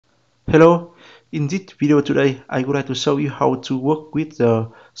Hello, in this video today I would like to show you how to work with the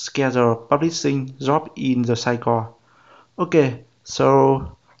schedule publishing job in the Sitecore. Okay,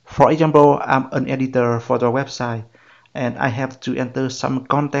 so for example, I'm an editor for the website and I have to enter some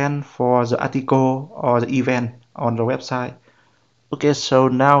content for the article or the event on the website. Okay, so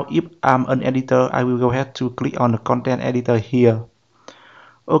now if I'm an editor, I will go ahead to click on the content editor here.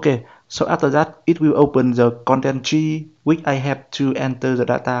 Okay, so after that, it will open the content tree, which I have to enter the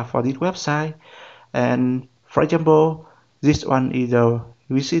data for this website. And for example, this one is a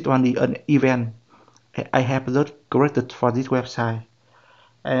visit one is an event I have just created for this website.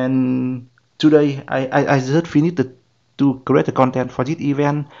 And today I just finished to create the content for this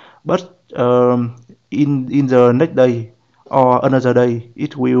event, but in the next day or another day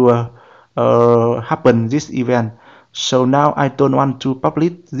it will happen this event. So now I don't want to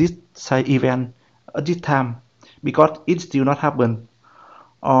publish this side event at this time because it still not happen.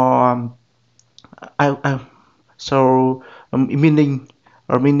 Um, I so meaning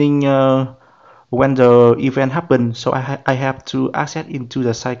when the event happens, so I have to access into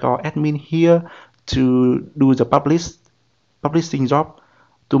the cycle admin here to do the publishing job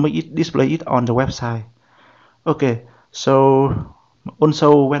to make it display it on the website. Okay, so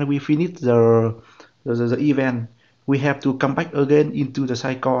also when we finish the event, we have to come back again into the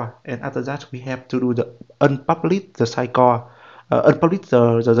cycle, and after that we have to do the unpublish the cycle, unpublish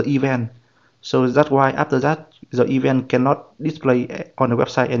the event. So that's why after that the event cannot display on the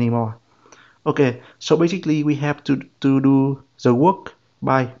website anymore. Okay, so basically we have to do the work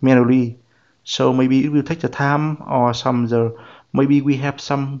by manually. So maybe it will take the time or maybe we have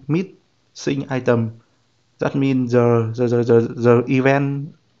some missing item. That means the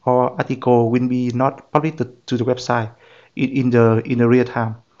event or article will be not published to the website in the real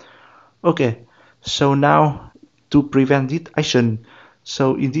time. Okay, so now to prevent this action,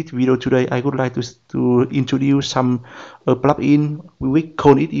 so in this video today I would like to introduce some plugin we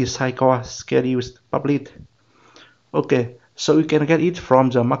call it is Sitecore Schedules Publish. Okay, so you can get it from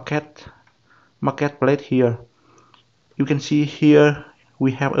the marketplace here. You can see here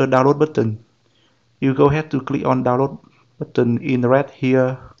we have a download button. You go ahead to click on download button in red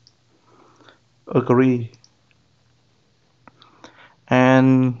here, agree,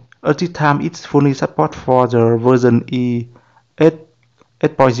 and at this time it's fully support for the version E8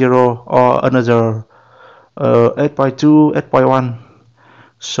 8.0 or another 8.2 8.1.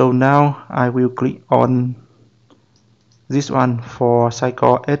 So now I will click on this one for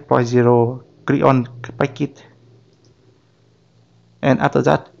Sitecore 8.0, click on package, and after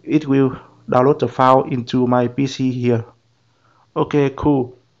that it will download the file into my PC here. Okay,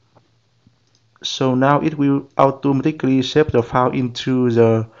 cool. So now it will automatically save the file into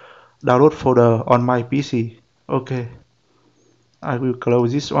the download folder on my PC. Okay, I will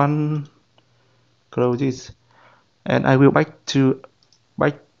close this one, close this, and I will back to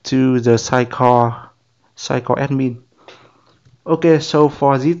the Sitecore admin. Okay, so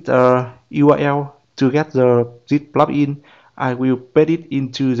for this URL to get this plugin, I will paste it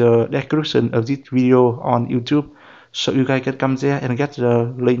into the description of this video on YouTube, so you guys can come there and get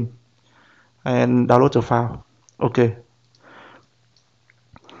the link and download the file. Okay,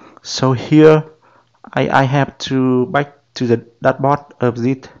 so here I have to back to the dashboard of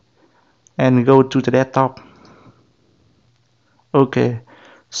this and go to the desktop. Okay,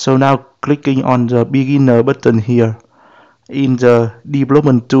 so now clicking on the beginner button here in the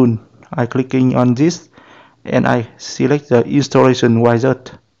development tool, I clicking on this and I select the installation wizard.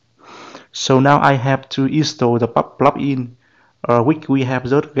 So now I have to install the plugin which we have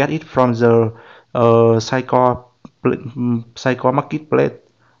just get it from the Sitecore marketplace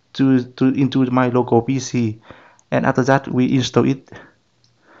to into my local PC, and after that we install it.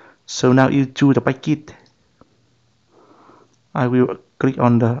 So now into the package, I will click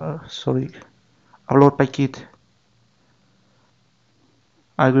on the upload package.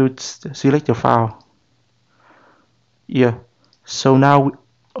 I will select the file. Yeah. So now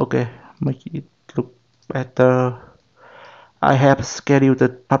okay, make it look better. I have scheduled the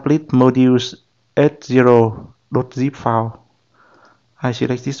public modules 80.zip file. I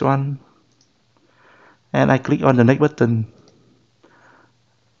select this one and I click on the next button.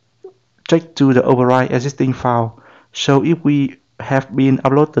 Check to the override existing file. So if we have been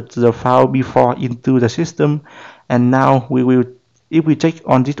uploaded the file before into the system, and now if we check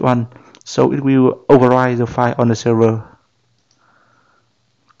on this one, so it will override the file on the server.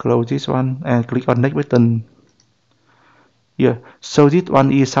 Close this one and click on next button. Yeah, so this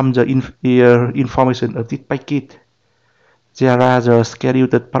one is some the information of this package. There are the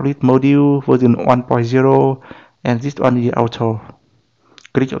scheduled public module version 1.0, and this one is auto.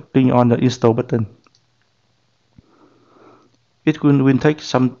 clicking on the install button. It will take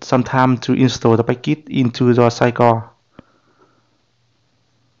some time to install the package into the Sitecore.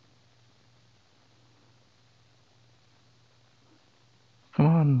 Come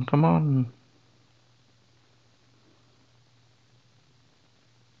on, come on.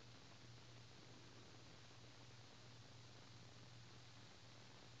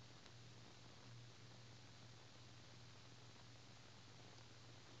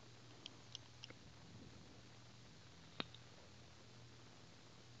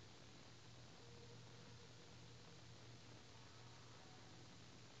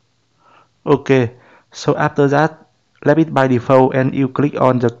 Okay, so after that, leave it by default and you click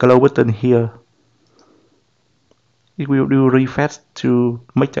on the close button here. It will do refresh to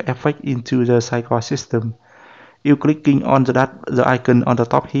make the effect into the Sitecore system. You clicking on the icon on the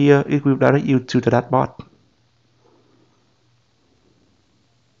top here, it will direct you to the dashboard.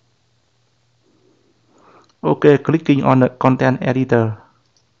 Okay, clicking on the content editor.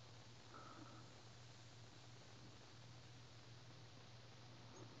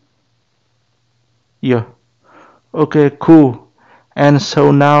 Yeah. Okay, cool. And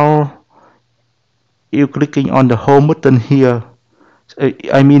so now you clicking on the home button here.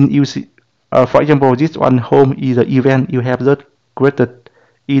 I mean, you see, for example, this one home is the event you have just created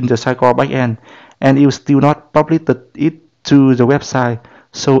in the Sitecore backend, and you still not published it to the website.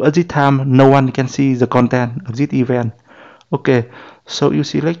 So at this time, no one can see the content of this event. Okay, so you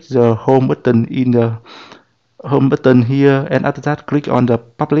select the home button in the home button here, and after that, click on the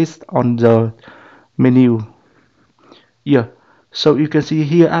publish on the menu. Yeah, so you can see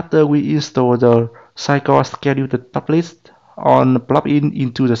here after we install the Sitecore scheduled publish on plugin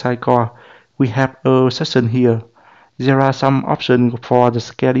into the Sitecore, we have a section here. There are some options for the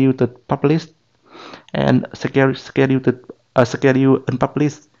scheduled publish and schedule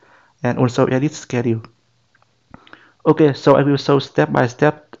unpublished and also edit schedule. Okay, so I will show step by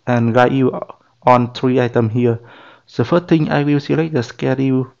step and guide you on 3 items here. The first thing I will select the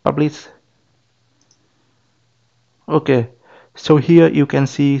schedule publish. Okay, so here you can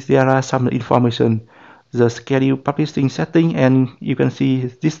see there are some information, the schedule publishing setting, and you can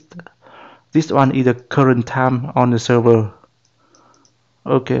see this one is the current time on the server.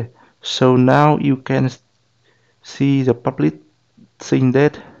 Okay, so now you can see the publishing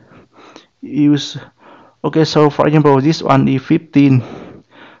date. Use okay, so for example this one is 15.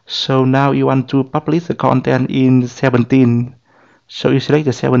 So now you want to publish the content in 17. So you select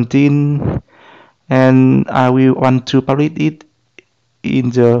the 17 and I will want to publish it in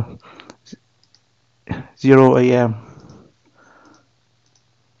the 0 a.m.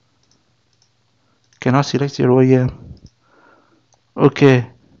 Cannot select 0 a.m.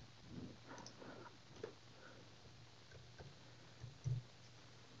 Okay.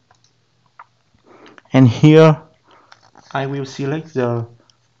 And here I will select the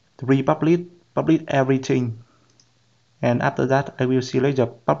republish, publish everything. And after that I will select the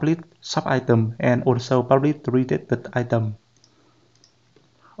publish sub item and also publish related item.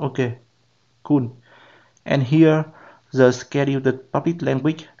 Okay, cool. And here the scheduled public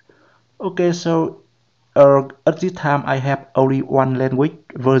language. Okay, so at this time I have only one language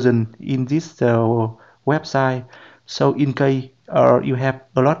version in this website. So in case you have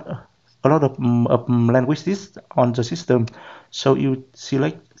a lot of languages on the system, so you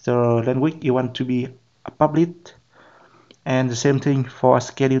select the language you want to be published, and the same thing for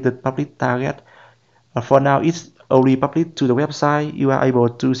scheduled public target. For now, it's only published to the website. You are able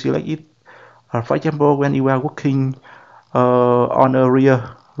to select it. For example, when you are working on a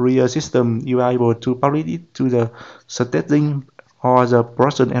real system, you are able to publish it to the staging or the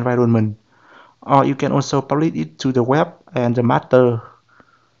production environment. Or you can also publish it to the web and the master.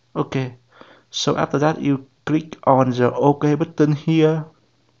 Okay, so after that you click on the OK button here.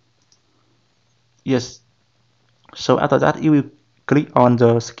 Yes, so after that you will click on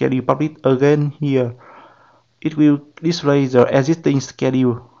the schedule publish again here. It will display the existing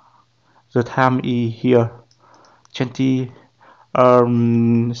schedule. The time is here 17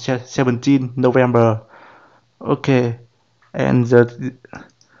 November. Okay, and the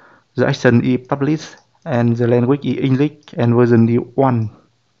action is published and the language is English and version is 1.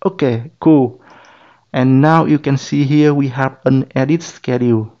 Okay, cool. And now you can see here we have an edit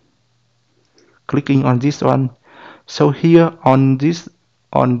schedule. Clicking on this one. So here on this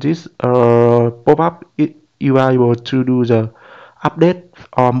pop-up, you are able to do the update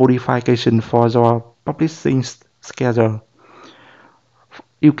or modification for your publishing schedule.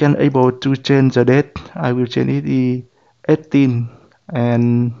 You can able to change the date. I will change it to 18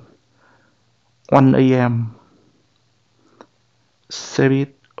 and 1 a.m. save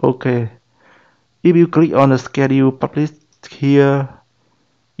it. Okay, if you click on the schedule published here,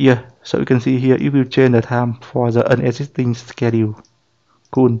 yeah, so you can see here it will change the time for the unexisting schedule.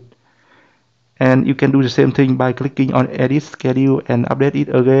 Cool. And you can do the same thing by clicking on edit schedule and update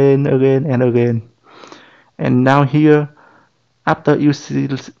it again and again. And now here, after you see,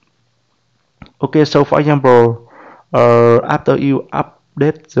 okay, so for example, after you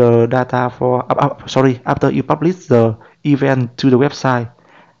update the data for sorry, after you publish the event to the website,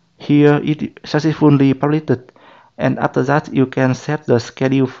 here it successfully published, and after that you can set the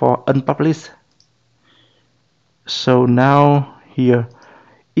schedule for unpublished. So now here,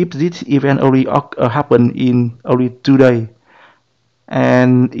 if this event only happen in only 2 days,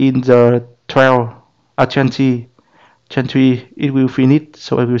 and in the 12 or 20 it will finish,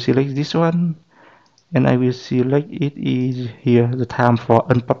 so I will select this one, and I will select it is here the time for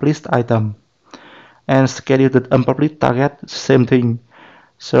unpublished item, and schedule the unpublished target, same thing.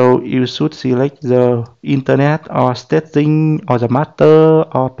 So you should select the internet or staging or the matter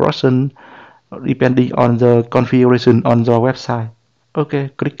or person depending on the configuration on the website.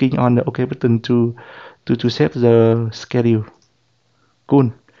 Okay, clicking on the OK button to save the schedule.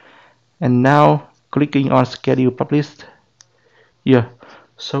 Cool. And now clicking on schedule published. Yeah.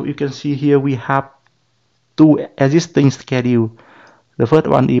 So you can see here we have two existing schedule. The first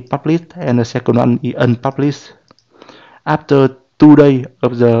one is published and the second one is unpublished. After 2 days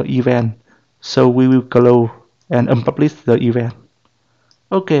of the event, so we will close and unpublish the event.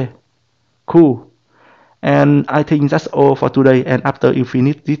 Okay, cool. And I think that's all for today. And after you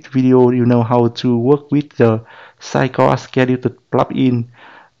finish this video, you know how to work with the Sitecore scheduled plugin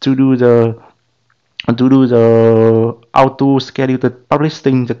to do the auto scheduled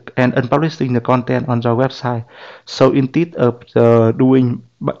publishing and unpublishing the content on the website. So instead of doing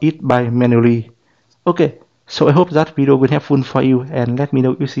it by manually. Okay, so I hope that video will helpful for you, and let me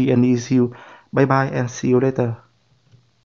know if you see any issue. Bye bye and see you later.